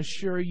 I can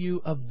assure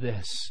you of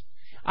this.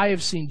 I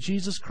have seen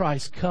Jesus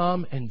Christ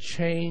come and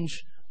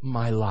change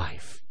my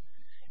life.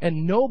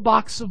 And no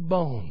box of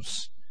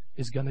bones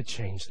is going to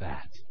change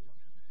that.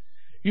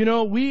 You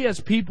know, we as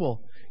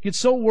people get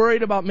so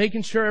worried about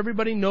making sure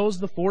everybody knows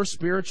the 4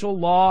 spiritual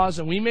laws,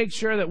 and we make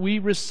sure that we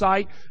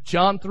recite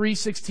John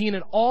 3:16,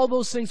 and all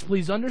those things,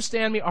 please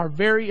understand me, are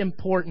very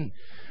important.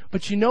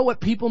 But you know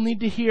what people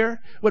need to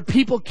hear? What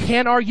people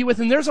can't argue with?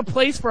 And there's a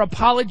place for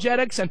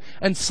apologetics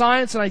and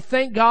science, and I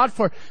thank God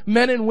for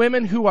men and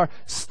women who are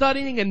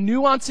studying and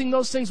nuancing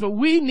those things. But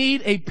we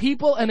need a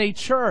people and a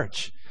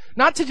church,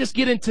 not to just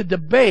get into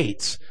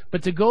debates,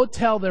 but to go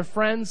tell their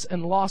friends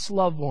and lost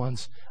loved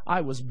ones,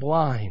 I was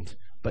blind,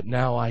 but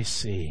now I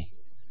see.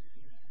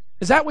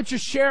 Is that what you're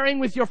sharing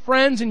with your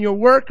friends and your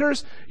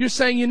workers? You're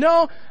saying, you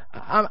know,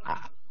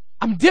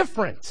 I'm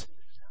different.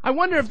 I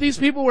wonder if these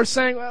people were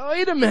saying, well,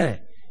 wait a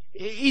minute.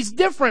 He's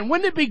different.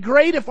 Wouldn't it be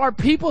great if our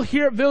people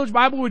here at Village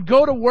Bible would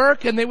go to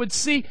work and they would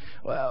see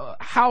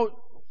how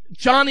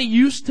Johnny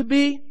used to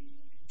be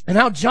and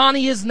how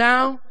Johnny is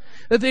now?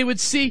 That they would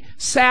see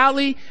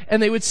Sally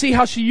and they would see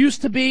how she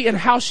used to be and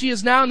how she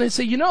is now. And they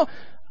say, you know,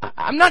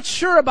 I'm not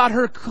sure about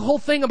her whole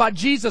thing about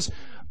Jesus,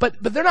 but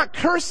they're not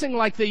cursing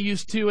like they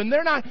used to, and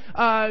they're not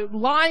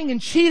lying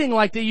and cheating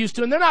like they used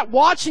to, and they're not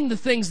watching the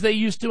things they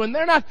used to, and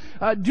they're not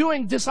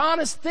doing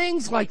dishonest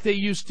things like they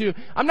used to.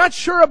 I'm not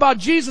sure about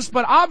Jesus,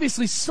 but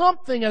obviously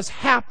something has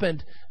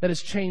happened that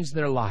has changed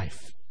their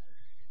life.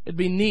 It'd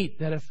be neat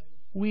that if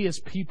we as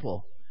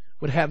people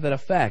would have that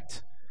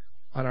effect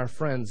on our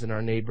friends and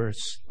our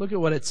neighbors. Look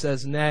at what it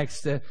says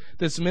next.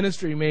 This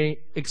ministry may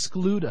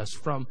exclude us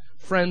from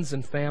friends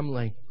and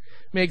family.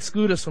 May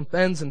exclude us from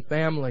friends and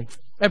family.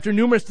 After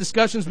numerous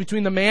discussions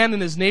between the man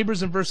and his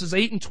neighbors in verses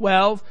 8 and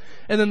 12,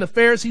 and then the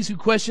Pharisees who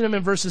question him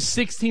in verses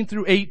 16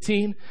 through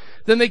 18,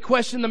 then they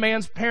question the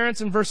man's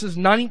parents in verses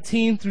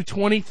 19 through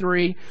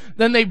 23,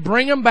 then they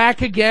bring him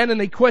back again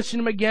and they question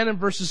him again in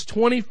verses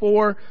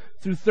 24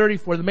 through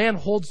 34. The man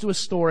holds to a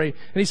story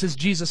and he says,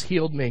 Jesus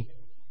healed me.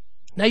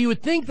 Now you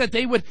would think that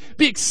they would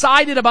be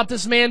excited about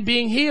this man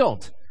being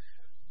healed.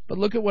 But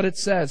look at what it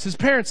says. His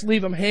parents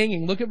leave him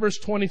hanging. Look at verse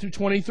 20 through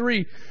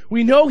 23.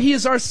 We know he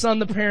is our son,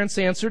 the parents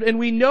answered, and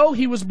we know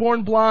he was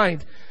born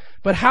blind.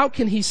 But how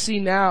can he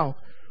see now?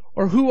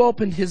 Or who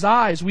opened his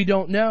eyes? We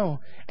don't know.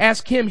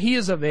 Ask him, he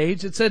is of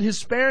age. It said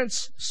his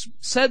parents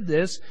said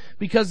this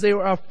because they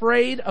were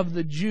afraid of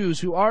the Jews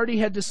who already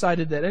had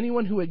decided that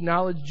anyone who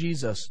acknowledged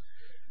Jesus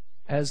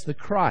as the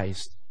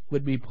Christ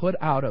would be put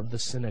out of the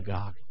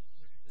synagogue.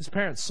 His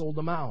parents sold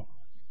him out.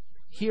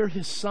 Here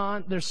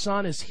their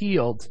son is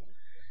healed.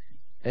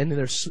 And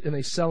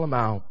they sell him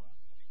out.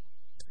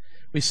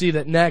 We see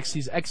that next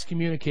he's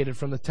excommunicated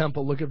from the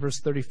temple. Look at verse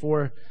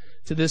 34.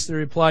 To this they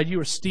replied, you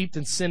were steeped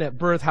in sin at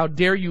birth. How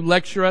dare you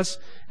lecture us?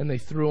 And they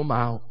threw him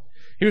out.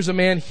 Here's a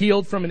man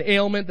healed from an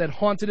ailment that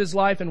haunted his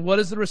life. And what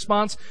is the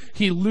response?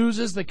 He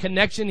loses the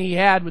connection he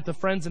had with the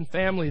friends and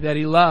family that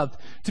he loved.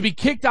 To be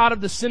kicked out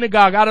of the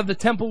synagogue, out of the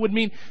temple, would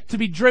mean to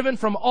be driven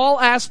from all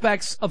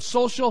aspects of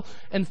social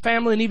and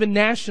family and even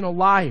national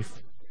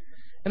life.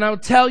 And I will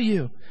tell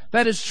you,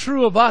 that is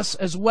true of us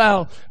as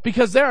well,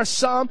 because there are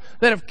some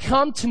that have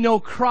come to know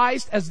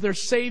Christ as their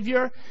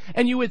Savior,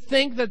 and you would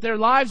think that their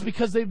lives,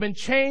 because they've been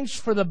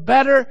changed for the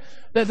better,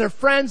 that their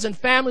friends and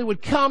family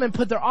would come and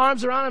put their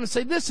arms around them and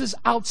say, this is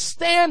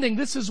outstanding,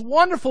 this is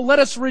wonderful, let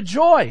us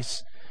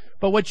rejoice.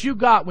 But what you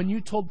got when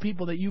you told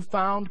people that you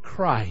found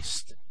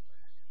Christ,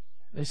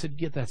 they said,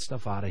 get that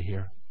stuff out of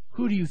here.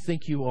 Who do you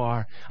think you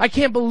are? I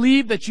can't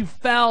believe that you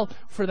fell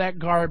for that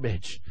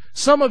garbage.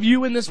 Some of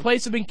you in this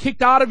place have been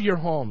kicked out of your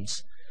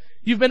homes.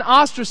 You've been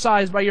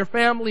ostracized by your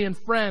family and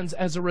friends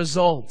as a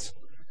result.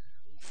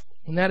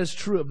 And that is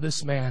true of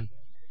this man.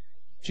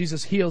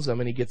 Jesus heals him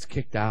and he gets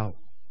kicked out.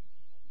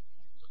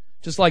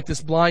 Just like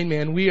this blind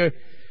man, we are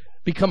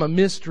become a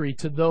mystery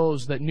to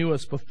those that knew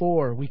us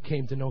before we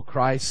came to know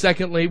Christ.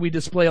 Secondly, we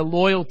display a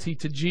loyalty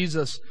to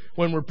Jesus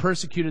when we're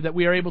persecuted, that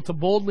we are able to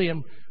boldly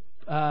and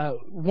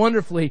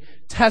wonderfully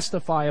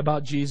testify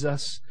about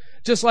Jesus.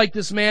 Just like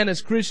this man,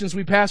 as Christians,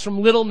 we pass from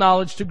little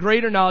knowledge to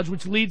greater knowledge,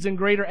 which leads in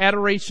greater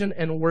adoration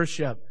and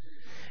worship.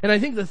 And I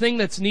think the thing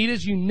that's neat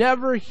is you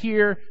never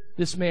hear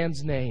this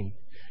man's name.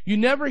 You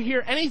never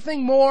hear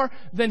anything more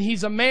than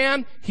he's a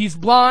man, he's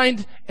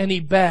blind, and he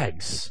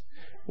begs.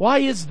 Why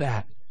is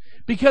that?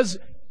 Because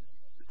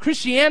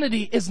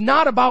Christianity is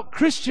not about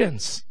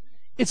Christians.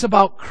 It's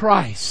about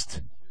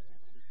Christ.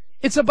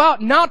 It's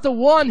about not the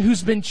one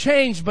who's been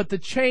changed, but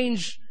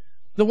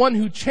the one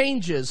who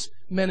changes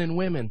men and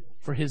women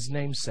for His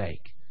name's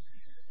sake.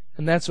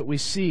 And that's what we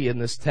see in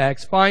this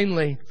text.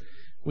 Finally,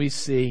 we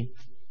see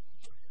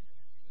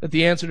that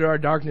the answer to our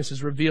darkness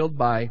is revealed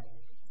by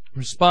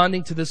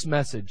responding to this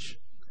message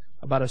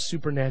about a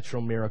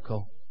supernatural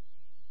miracle.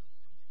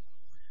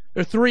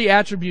 There are three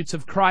attributes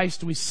of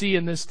Christ we see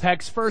in this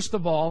text. First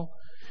of all,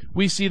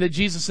 we see that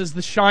Jesus is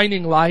the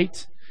shining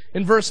light.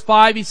 In verse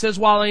 5, He says,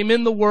 while I am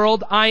in the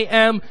world, I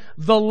am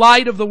the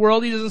light of the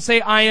world. He doesn't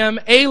say, I am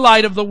a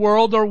light of the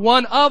world or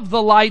one of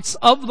the lights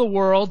of the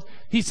world.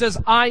 He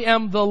says, I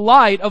am the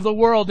light of the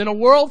world. In a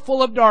world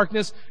full of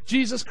darkness,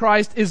 Jesus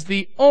Christ is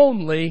the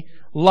only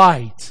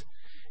light.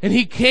 And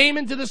He came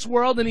into this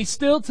world, and He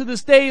still to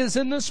this day is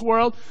in this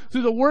world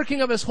through the working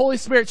of His Holy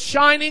Spirit,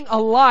 shining a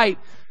light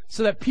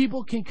so that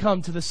people can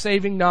come to the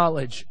saving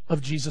knowledge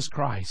of Jesus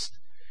Christ.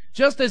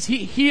 Just as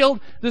He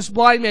healed this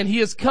blind man, He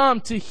has come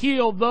to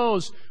heal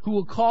those who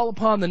will call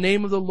upon the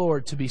name of the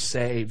Lord to be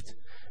saved.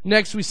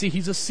 Next, we see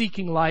He's a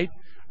seeking light.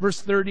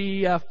 Verse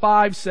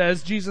 35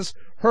 says, Jesus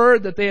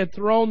heard that they had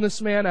thrown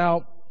this man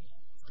out,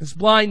 this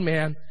blind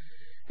man,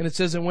 and it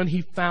says, and when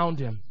He found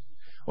him.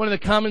 One of the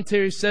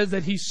commentaries says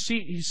that he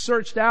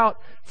searched out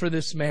for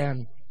this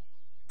man.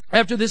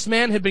 After this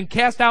man had been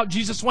cast out,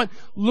 Jesus went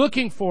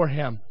looking for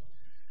him.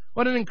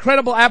 What an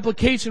incredible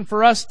application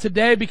for us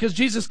today, because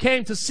Jesus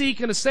came to seek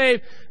and to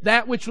save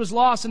that which was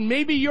lost. And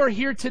maybe you're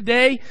here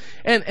today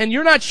and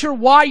you're not sure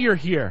why you're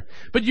here,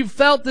 but you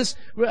felt this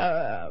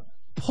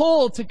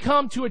pull to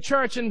come to a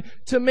church, and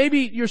to maybe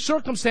your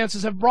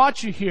circumstances have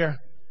brought you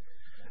here.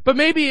 But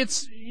maybe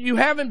it's you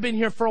haven't been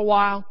here for a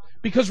while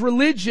because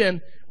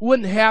religion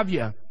wouldn't have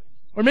you.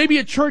 Or maybe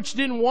a church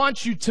didn't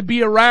want you to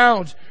be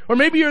around. Or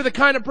maybe you're the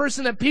kind of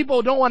person that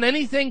people don't want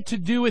anything to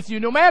do with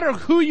you. No matter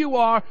who you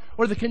are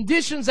or the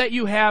conditions that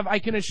you have, I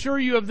can assure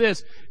you of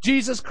this.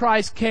 Jesus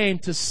Christ came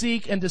to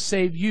seek and to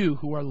save you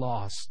who are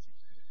lost.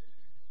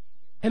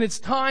 And it's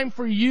time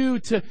for you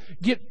to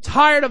get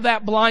tired of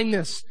that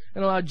blindness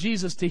and allow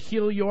Jesus to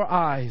heal your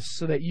eyes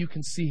so that you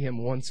can see Him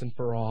once and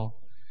for all.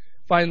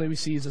 Finally, we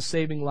see He's a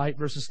saving light,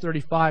 verses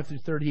 35 through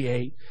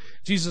 38.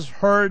 Jesus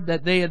heard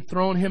that they had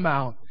thrown Him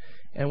out.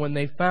 And when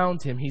they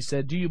found Him, He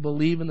said, do you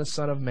believe in the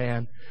Son of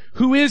Man?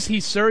 Who is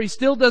He, sir? He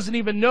still doesn't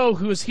even know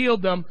who has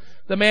healed them.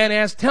 The man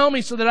asked, tell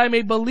me so that I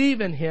may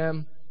believe in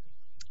Him.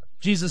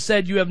 Jesus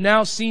said, you have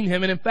now seen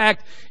Him, and in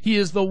fact, He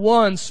is the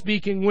one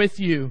speaking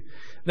with you.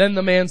 Then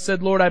the man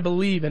said, Lord, I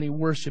believe, and he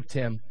worshipped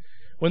Him.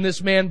 When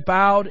this man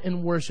bowed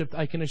and worshipped,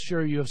 I can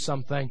assure you of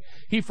something.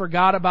 He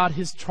forgot about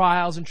his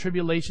trials and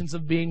tribulations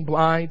of being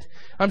blind.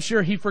 I'm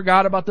sure he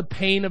forgot about the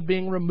pain of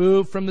being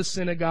removed from the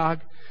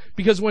synagogue.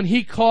 Because when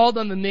he called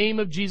on the name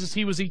of Jesus,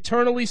 he was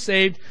eternally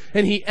saved,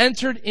 and he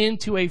entered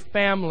into a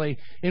family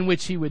in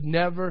which he would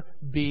never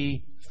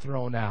be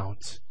thrown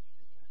out.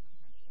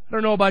 I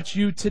don't know about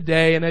you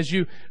today, and as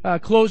you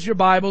close your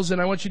Bibles, and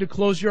I want you to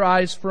close your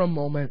eyes for a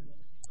moment.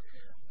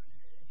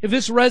 If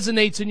this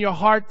resonates in your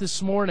heart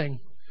this morning,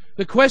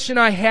 the question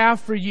I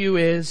have for you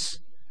is,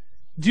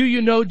 do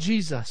you know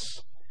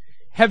Jesus?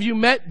 Have you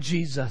met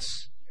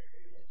Jesus?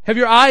 Have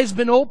your eyes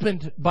been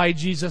opened by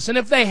Jesus? And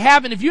if they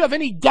haven't, if you have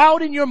any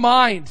doubt in your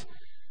mind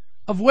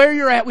of where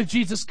you're at with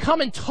Jesus,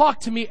 come and talk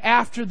to me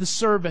after the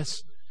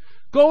service.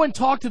 Go and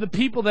talk to the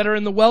people that are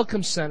in the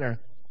Welcome Center.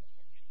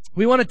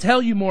 We want to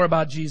tell you more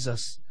about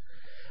Jesus.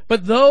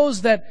 But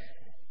those that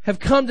have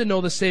come to know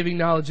the saving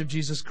knowledge of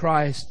Jesus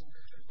Christ,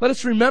 let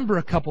us remember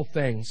a couple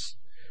things.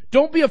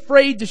 Don't be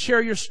afraid to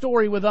share your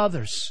story with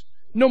others,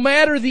 no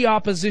matter the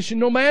opposition,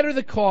 no matter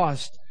the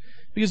cost,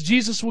 because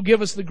Jesus will give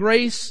us the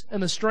grace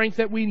and the strength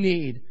that we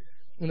need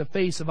in the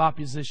face of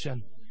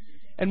opposition.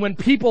 And when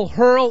people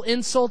hurl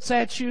insults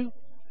at you,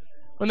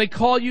 when they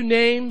call you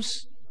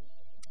names,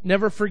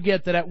 never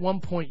forget that at one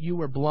point you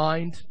were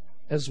blind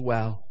as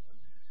well.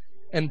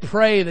 And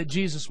pray that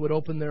Jesus would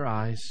open their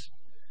eyes.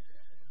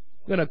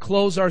 I'm going to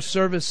close our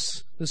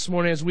service this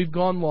morning as we've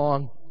gone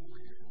long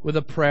with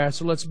a prayer.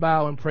 So let's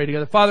bow and pray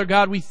together. Father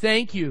God, we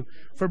thank You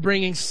for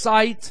bringing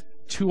sight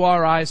to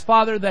our eyes.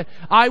 Father, that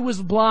I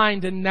was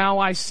blind and now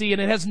I see.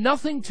 And it has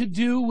nothing to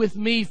do with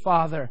me,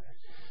 Father,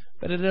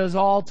 but it has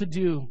all to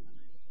do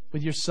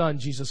with your Son,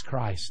 Jesus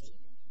Christ.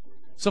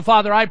 So,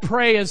 Father, I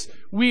pray as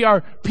we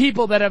are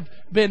people that have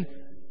been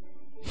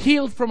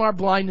healed from our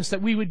blindness,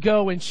 that we would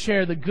go and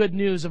share the good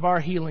news of our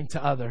healing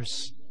to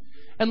others.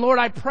 And Lord,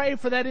 I pray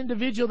for that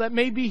individual that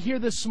may be here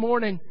this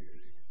morning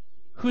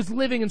who's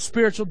living in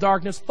spiritual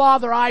darkness.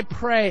 Father, I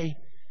pray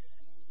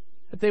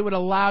that they would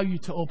allow you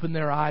to open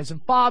their eyes.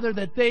 And Father,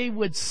 that they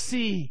would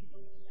see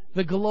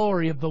the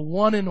glory of the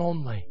one and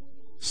only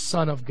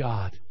Son of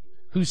God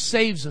who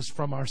saves us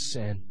from our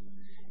sin.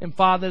 And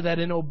Father, that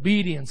in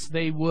obedience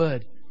they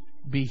would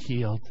be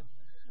healed.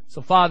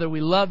 So Father,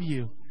 we love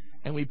you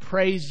and we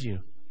praise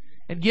you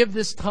and give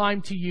this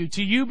time to you.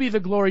 To you be the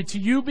glory, to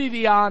you be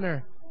the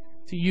honor,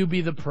 to you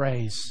be the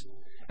praise.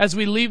 As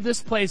we leave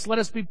this place, let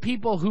us be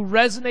people who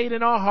resonate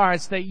in our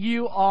hearts that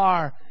you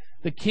are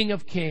the King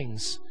of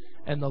Kings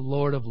and the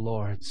Lord of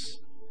Lords.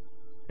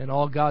 And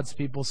all God's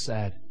people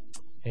said,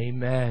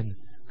 Amen.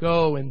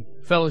 Go and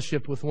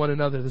fellowship with one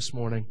another this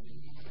morning.